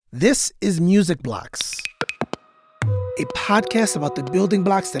This is Music Blocks, a podcast about the building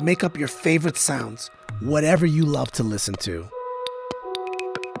blocks that make up your favorite sounds, whatever you love to listen to.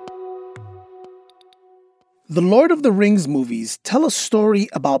 The Lord of the Rings movies tell a story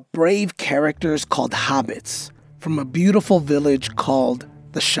about brave characters called hobbits from a beautiful village called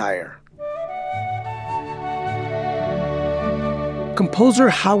the Shire. Composer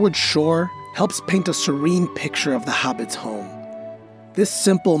Howard Shore helps paint a serene picture of the hobbits' home. This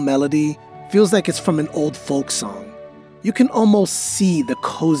simple melody feels like it's from an old folk song. You can almost see the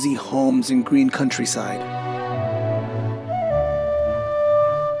cozy homes and green countryside.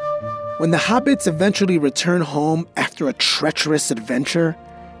 When the hobbits eventually return home after a treacherous adventure,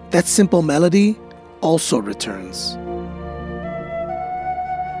 that simple melody also returns.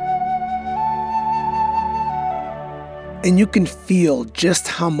 And you can feel just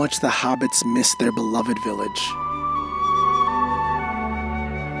how much the hobbits miss their beloved village.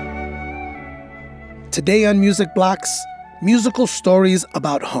 Today on Music Blocks, musical stories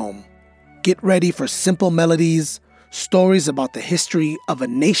about home. Get ready for simple melodies, stories about the history of a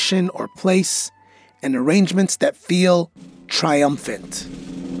nation or place, and arrangements that feel triumphant.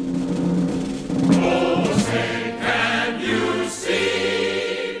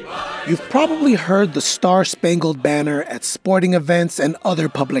 You've probably heard the Star-Spangled Banner at sporting events and other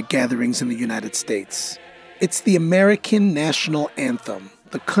public gatherings in the United States. It's the American national anthem,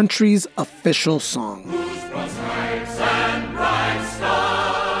 the country's official song.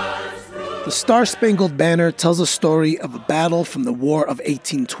 The Star-Spangled Banner tells a story of a battle from the War of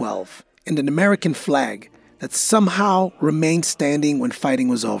 1812 and an American flag that somehow remained standing when fighting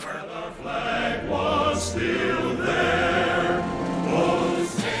was over.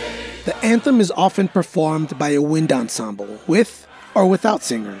 The anthem is often performed by a wind ensemble, with or without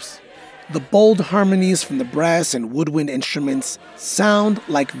singers. The bold harmonies from the brass and woodwind instruments sound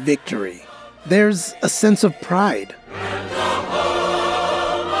like victory. There's a sense of pride.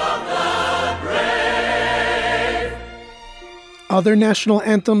 Other national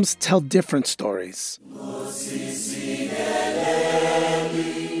anthems tell different stories.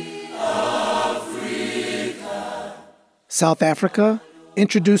 South Africa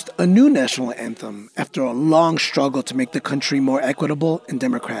introduced a new national anthem after a long struggle to make the country more equitable and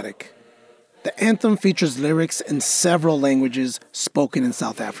democratic. The anthem features lyrics in several languages spoken in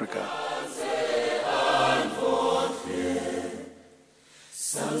South Africa.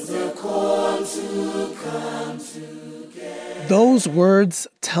 Those words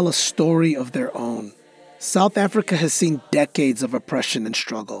tell a story of their own. South Africa has seen decades of oppression and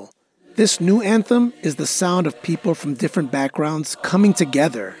struggle. This new anthem is the sound of people from different backgrounds coming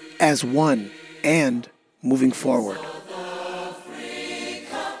together as one and moving forward.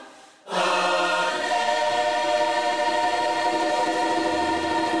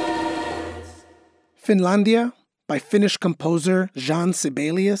 Finlandia, by Finnish composer Jean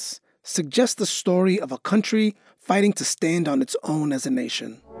Sibelius, suggests the story of a country fighting to stand on its own as a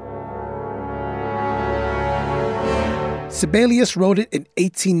nation. Sibelius wrote it in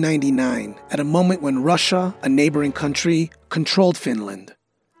 1899, at a moment when Russia, a neighboring country, controlled Finland.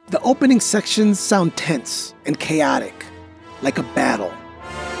 The opening sections sound tense and chaotic, like a battle.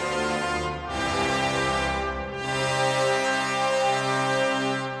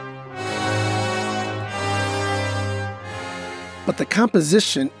 But the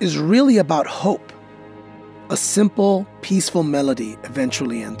composition is really about hope. A simple, peaceful melody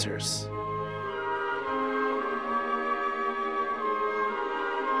eventually enters.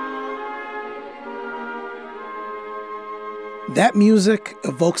 That music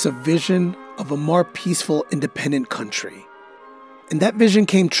evokes a vision of a more peaceful, independent country. And that vision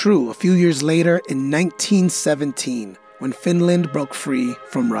came true a few years later in 1917, when Finland broke free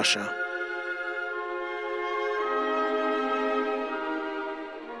from Russia.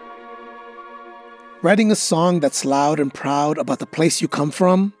 Writing a song that's loud and proud about the place you come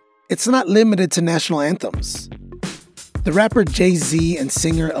from, it's not limited to national anthems. The rapper Jay-Z and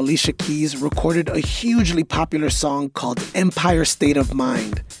singer Alicia Keys recorded a hugely popular song called Empire State of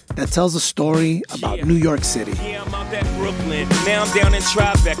Mind that tells a story about New York City. Yeah, I'm out at Brooklyn. Now I'm down in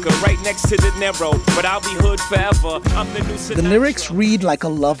Tribeca, right next to De Niro, but I'll be hood forever. I'm the new The lyrics read like a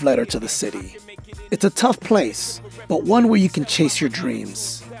love letter to the city. It's a tough place, but one where you can chase your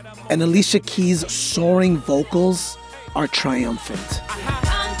dreams. And Alicia Keys' soaring vocals are triumphant.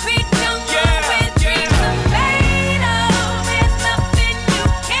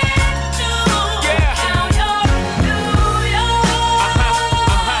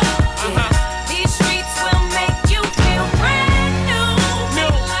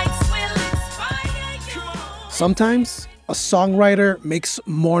 Sometimes a songwriter makes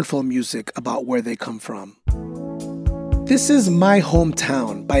mournful music about where they come from. This is My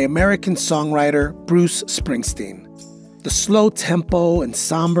Hometown by American songwriter Bruce Springsteen. The slow tempo and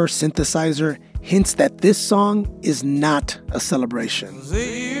somber synthesizer hints that this song is not a celebration. 8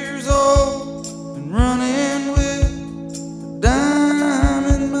 years old and running with a dime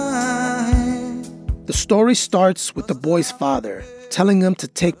in my hand. The story starts with the boy's father telling him to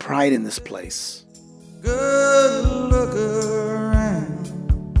take pride in this place. Good look around.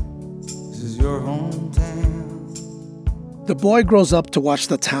 This is your hometown. The boy grows up to watch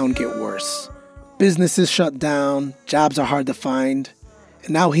the town get worse. Businesses shut down, jobs are hard to find, and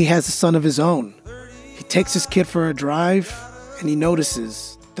now he has a son of his own. He takes his kid for a drive, and he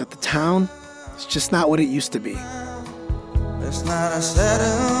notices that the town is just not what it used to be. Last night I sat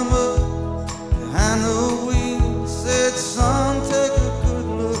him up behind the wheel, said, son, take a good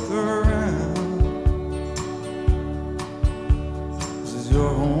look around. This is your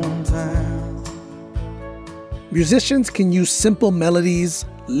hometown. Musicians can use simple melodies,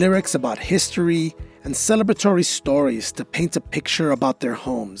 lyrics about history, and celebratory stories to paint a picture about their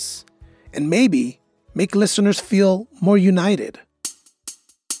homes, and maybe make listeners feel more united.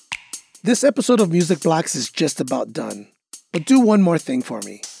 This episode of Music Blocks is just about done, but do one more thing for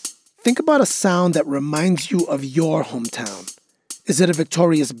me. Think about a sound that reminds you of your hometown. Is it a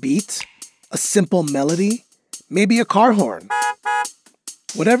Victoria's beat? A simple melody? Maybe a car horn?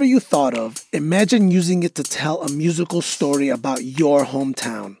 Whatever you thought of, imagine using it to tell a musical story about your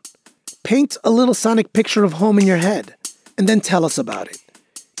hometown. Paint a little sonic picture of home in your head, and then tell us about it.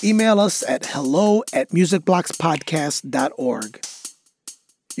 Email us at hello@musicblockspodcast.org.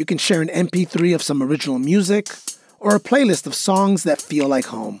 You can share an MP3 of some original music or a playlist of songs that feel like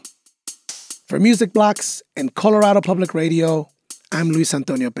home. For Music Blocks and Colorado Public Radio, I'm Luis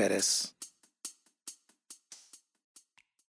Antonio Perez.